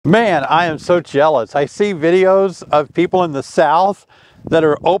Man, I am so jealous. I see videos of people in the South that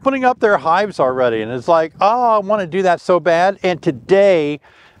are opening up their hives already, and it's like, oh, I want to do that so bad. And today,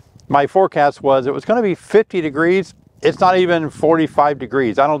 my forecast was it was going to be 50 degrees. It's not even 45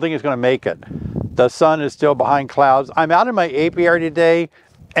 degrees. I don't think it's going to make it. The sun is still behind clouds. I'm out in my apiary today,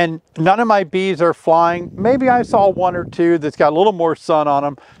 and none of my bees are flying. Maybe I saw one or two that's got a little more sun on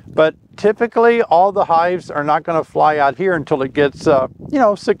them, but typically all the hives are not going to fly out here until it gets,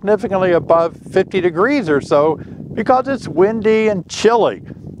 significantly above 50 degrees or so, because it's windy and chilly.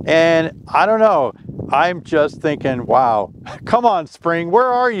 And I don't know, I'm just thinking, wow, come on, spring, where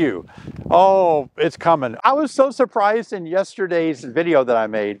are you? Oh, it's coming. I was so surprised in yesterday's video that I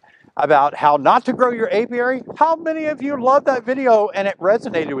made about how not to grow your apiary. How many of you loved that video and it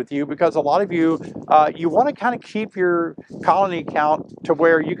resonated with you? Because a lot of you, you want to kind of keep your colony count to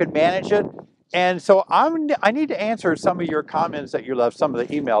where you can manage it. And so I need to answer some of your comments that you left, some of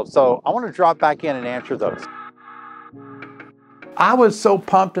the emails. So I want to drop back in and answer those. I was so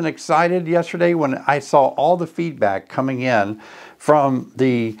pumped and excited yesterday when I saw all the feedback coming in from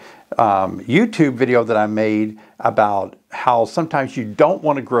the YouTube video that I made about how sometimes you don't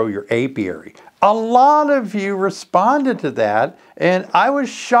want to grow your apiary. A lot of you responded to that, and I was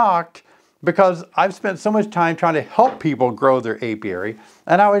shocked because I've spent so much time trying to help people grow their apiary,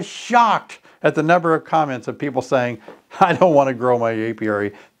 and I was shocked at the number of comments of people saying, I don't want to grow my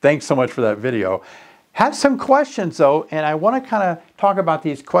apiary. Thanks so much for that video. Had some questions though, and I want to kind of talk about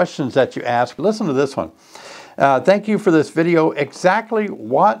these questions that you asked. Listen to this one. Thank you for this video. Exactly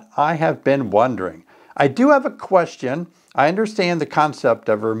what I have been wondering. I do have a question. I understand the concept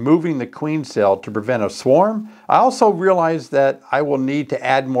of removing the queen cell to prevent a swarm. I also realize that I will need to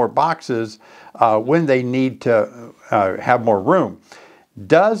add more boxes when they need to have more room.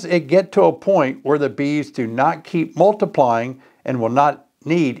 Does it get to a point where the bees do not keep multiplying and will not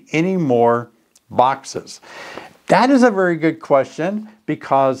need any more boxes? That is a very good question,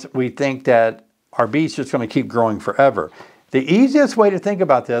 because we think that our bees just going to keep growing forever. The easiest way to think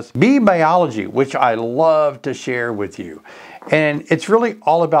about this, bee biology, which I love to share with you. And it's really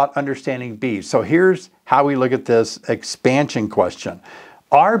all about understanding bees. So here's how we look at this expansion question.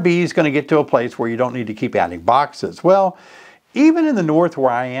 Are bees going to get to a place where you don't need to keep adding boxes? Well, even in the north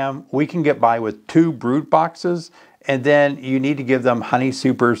where I am, we can get by with 2 brood boxes, and then you need to give them honey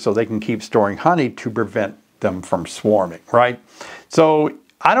supers so they can keep storing honey to prevent them from swarming, right? So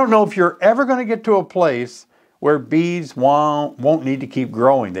I don't know if you're ever going to get to a place where bees won't need to keep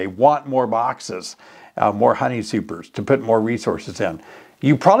growing. They want more boxes, more honey supers to put more resources in.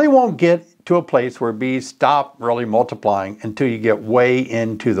 You probably won't get to a place where bees stop really multiplying until you get way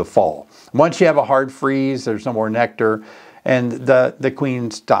into the fall. Once you have a hard freeze, there's no more nectar, and the queen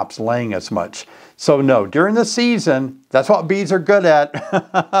stops laying as much. So no, during the season, that's what bees are good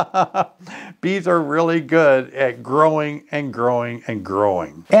at. Bees are really good at growing and growing and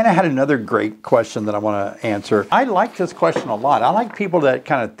growing. And I had another great question that I want to answer. I like this question a lot. I like people that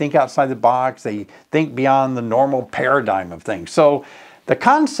kind of think outside the box. They think beyond the normal paradigm of things. So the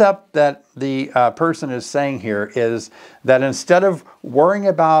concept that the person is saying here is that instead of worrying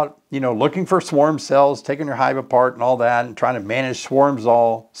about, looking for swarm cells, taking your hive apart and all that, and trying to manage swarms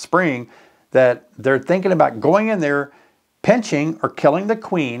all spring, that they're thinking about going in there, pinching or killing the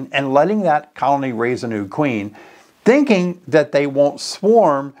queen and letting that colony raise a new queen, thinking that they won't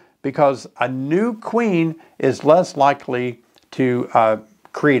swarm because a new queen is less likely to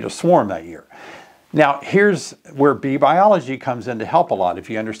create a swarm that year. Now, here's where bee biology comes in to help a lot if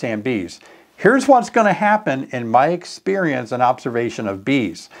you understand bees. Here's what's going to happen in my experience and observation of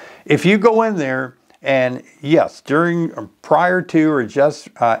bees. If you go in there and yes, prior to or just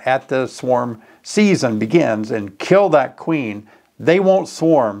at the swarm season begins and kill that queen, they won't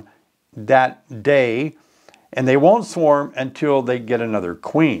swarm that day, and they won't swarm until they get another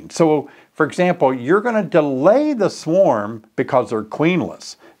queen. So, for example, you're going to delay the swarm because they're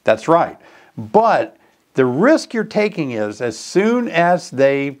queenless. That's right. But the risk you're taking is as soon as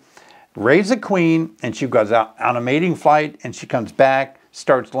they raise a queen and she goes out on a mating flight and she comes back,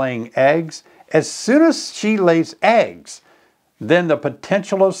 starts laying eggs, as soon as she lays eggs, then the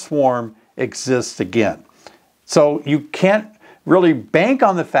potential of swarm exists again. So you can't really bank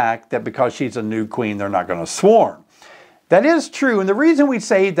on the fact that because she's a new queen, they're not going to swarm. That is true. And the reason we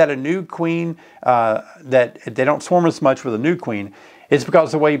say that a new queen, that they don't swarm as much with a new queen, is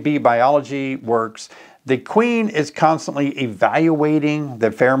because the way bee biology works, the queen is constantly evaluating the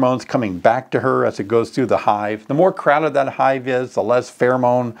pheromones coming back to her as it goes through the hive. The more crowded that hive is, the less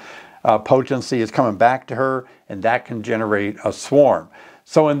pheromone potency is coming back to her, and that can generate a swarm.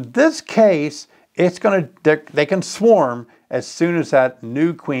 So in this case, they can swarm as soon as that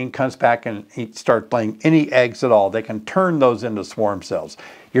new queen comes back and starts laying any eggs at all. They can turn those into swarm cells.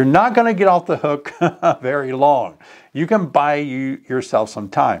 You're not going to get off the hook very long. You can buy yourself some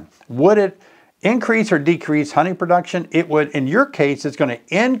time. Would it increase or decrease honey production? It would. In your case, it's going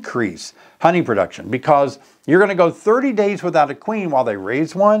to increase honey production because you're going to go 30 days without a queen while they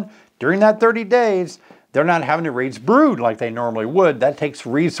raise one. During that 30 days, they're not having to raise brood like they normally would. That takes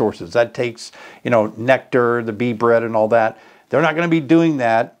resources. That takes, nectar, the bee bread and all that. They're not going to be doing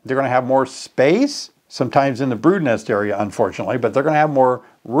that. They're going to have more space, sometimes in the brood nest area, unfortunately, but they're going to have more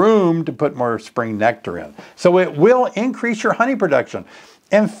room to put more spring nectar in. So it will increase your honey production.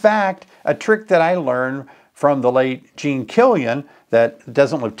 In fact, a trick that I learned from the late Gene Killian that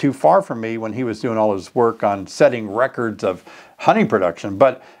doesn't live too far from me when he was doing all his work on setting records of honey production.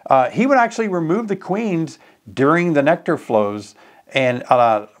 But he would actually remove the queens during the nectar flows and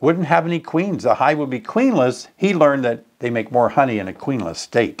wouldn't have any queens. The hive would be queenless. He learned that they make more honey in a queenless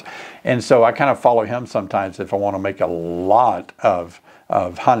state. And so I kind of follow him sometimes if I want to make a lot of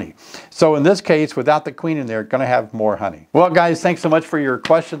honey. So in this case, without the queen in there, going to have more honey. Well, guys, thanks so much for your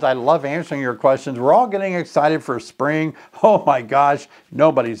questions. I love answering your questions. We're all getting excited for spring. Oh my gosh,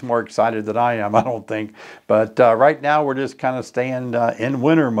 nobody's more excited than I am, I don't think. But right now, we're just kind of staying in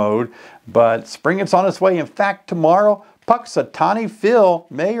winter mode. But spring is on its way. In fact, tomorrow, Puxatawny Phil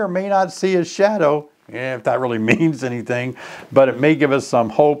may or may not see his shadow. If that really means anything, but it may give us some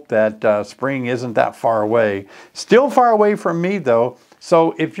hope that spring isn't that far away. Still far away from me though.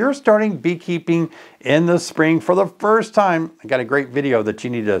 So if you're starting beekeeping in the spring for the first time, I got a great video that you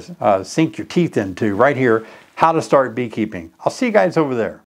need to sink your teeth into right here, how to start beekeeping. I'll see you guys over there.